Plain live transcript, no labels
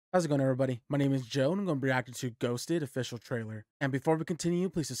How's it going, everybody? My name is Joe, and I'm going to be reacting to Ghosted official trailer. And before we continue,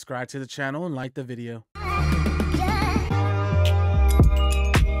 please subscribe to the channel and like the video.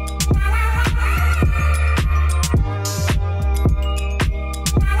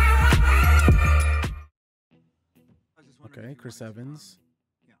 Okay, Chris Evans.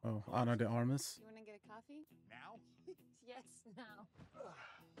 Oh, Ana de Armas. You want to get a coffee? Now? Yes, now.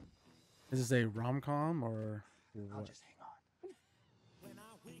 Is this a rom-com or I'll what? just hang on.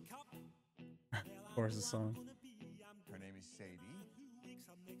 Of course, the song. Her name is Sadie.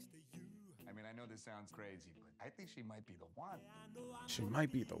 I mean, I know this sounds crazy, but I think she might be the one. She might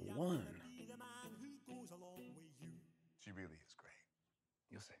be the one. She really is great.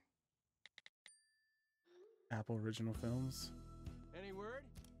 You'll see. Apple Original Films. Any word?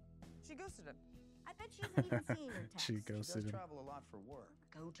 She ghosted him. I bet she hasn't even seen your text. She She ghosted does him. travel a lot for work.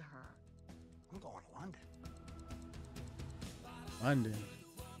 Go to her. I'm going to London. London.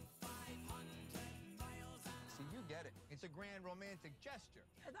 See, you get it. It's a grand romantic gesture.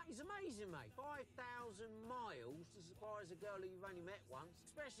 That is amazing, mate. 5,000 miles to surprise a girl who you've only met once,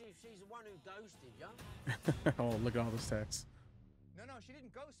 especially if she's the one who ghosted you. Oh, look at all those texts. No, she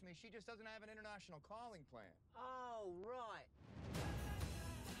didn't ghost me. She just doesn't have an international calling plan. Oh, right.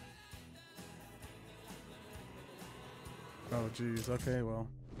 Oh, geez. Okay, well.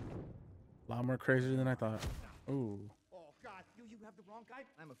 A lot more crazier than I thought. Ooh. Oh, God. You have the wrong guy?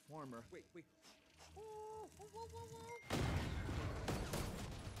 I'm a farmer. Wait.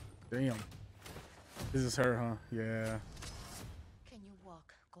 Damn. This is her, huh? Yeah. Can you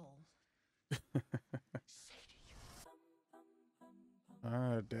walk, Gold?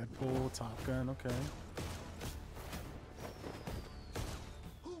 Deadpool, Top Gun, okay.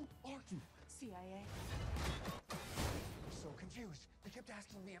 Who are you? CIA. So confused. They kept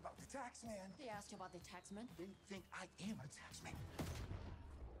asking me about the tax man. They asked you about the taxman? They think I am a tax man.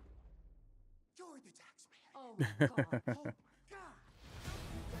 You're the tax man. Oh, God. Oh, my God.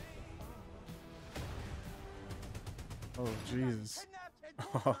 Oh, Jesus. Kidnapped and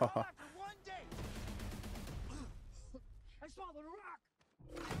tortured all after one day. I saw the rock.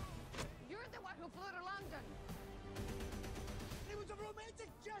 You're the one who flew to London. It was a romantic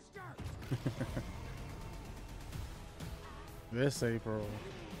gesture. This April.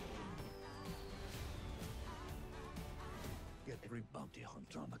 Get every bounty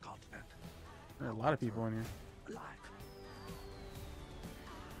hunter on the continent. There are a lot of people in here. Alive.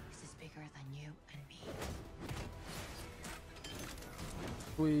 This is bigger than you and me.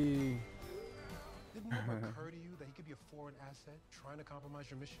 We. Didn't it ever occur to you that he could be a foreign asset trying to compromise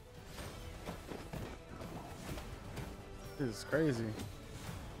your mission? This is crazy.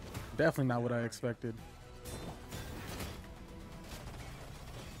 Definitely not what I expected.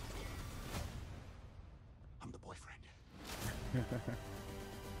 I'm the boyfriend.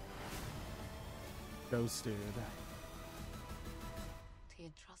 Ghosted. Do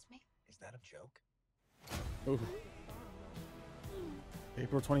you trust me? Is that a joke? Ooh.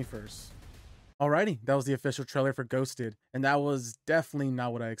 April 21st. Alrighty, that was the official trailer for Ghosted, and that was definitely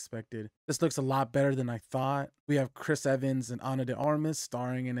not what I expected. This looks a lot better than I thought. We have Chris Evans and Ana de Armas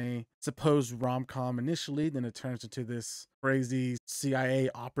starring in a supposed rom-com initially, then it turns into this crazy CIA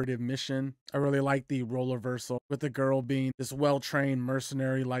operative mission. I really like the role reversal with the girl being this well-trained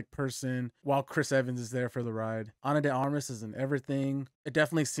mercenary-like person while Chris Evans is there for the ride. Ana de Armas is in everything. It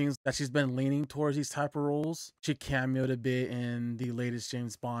definitely seems that she's been leaning towards these type of roles. She cameoed a bit in the latest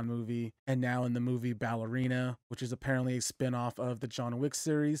James Bond movie and now in the movie Ballerina, which is apparently a spin-off of the John Wick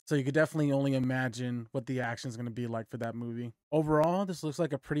series. So you could definitely only imagine what the action is going to be like for that movie. Overall, this looks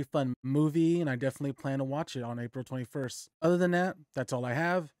like a pretty fun movie, and I definitely plan to watch it on April 21st. Other than that, that's all I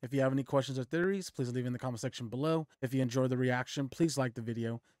have. If you have any questions or theories, please leave in the comment section below. If you enjoyed the reaction, please like the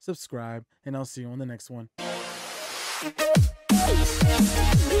video, subscribe, and I'll see you on the next one.